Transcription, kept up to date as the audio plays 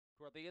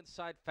Toward the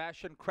inside,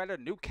 Fashion Credit.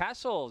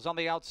 Newcastle's on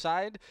the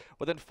outside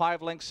within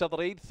 5 lengths of the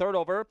lead. Third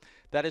over,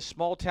 that is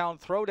Small Town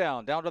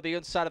Throwdown. Down to the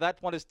inside of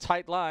that one is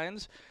Tight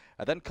Lines.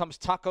 And then comes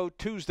Taco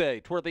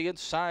Tuesday. Toward the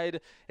inside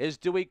is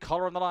Dewey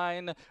Color in the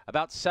line.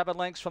 About 7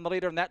 lengths from the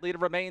leader, and that leader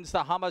remains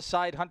the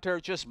Homicide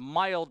Hunter. Just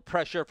mild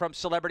pressure from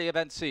Celebrity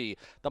EVENTSY.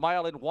 The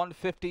mile in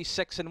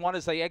 1:56.1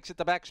 as they exit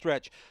the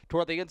backstretch.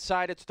 Toward the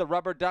inside, it's the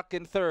Rubber Duck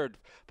in third,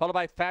 followed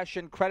by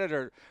Fashion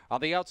Creditor.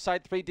 On the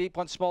outside, 3 deep,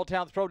 1 Small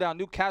Town Throwdown.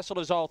 Newcastle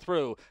is all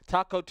through.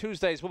 Taco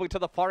Tuesday's moving to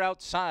the far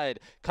outside.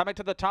 Coming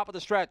to the top of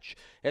the stretch,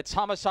 it's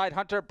Homicide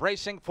Hunter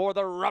bracing for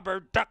the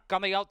Rubber Duck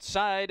on the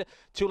outside.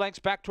 2 lengths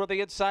back toward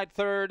the inside.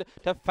 Third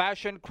to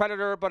Fashion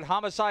Creditor, but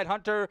Homicide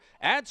Hunter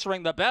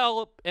answering the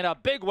bell in a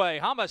big way.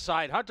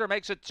 Homicide Hunter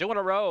makes it 2 in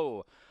a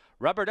row.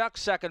 Rubber Duck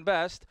second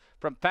best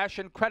from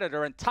Fashion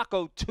Creditor, and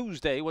Taco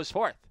Tuesday was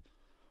fourth.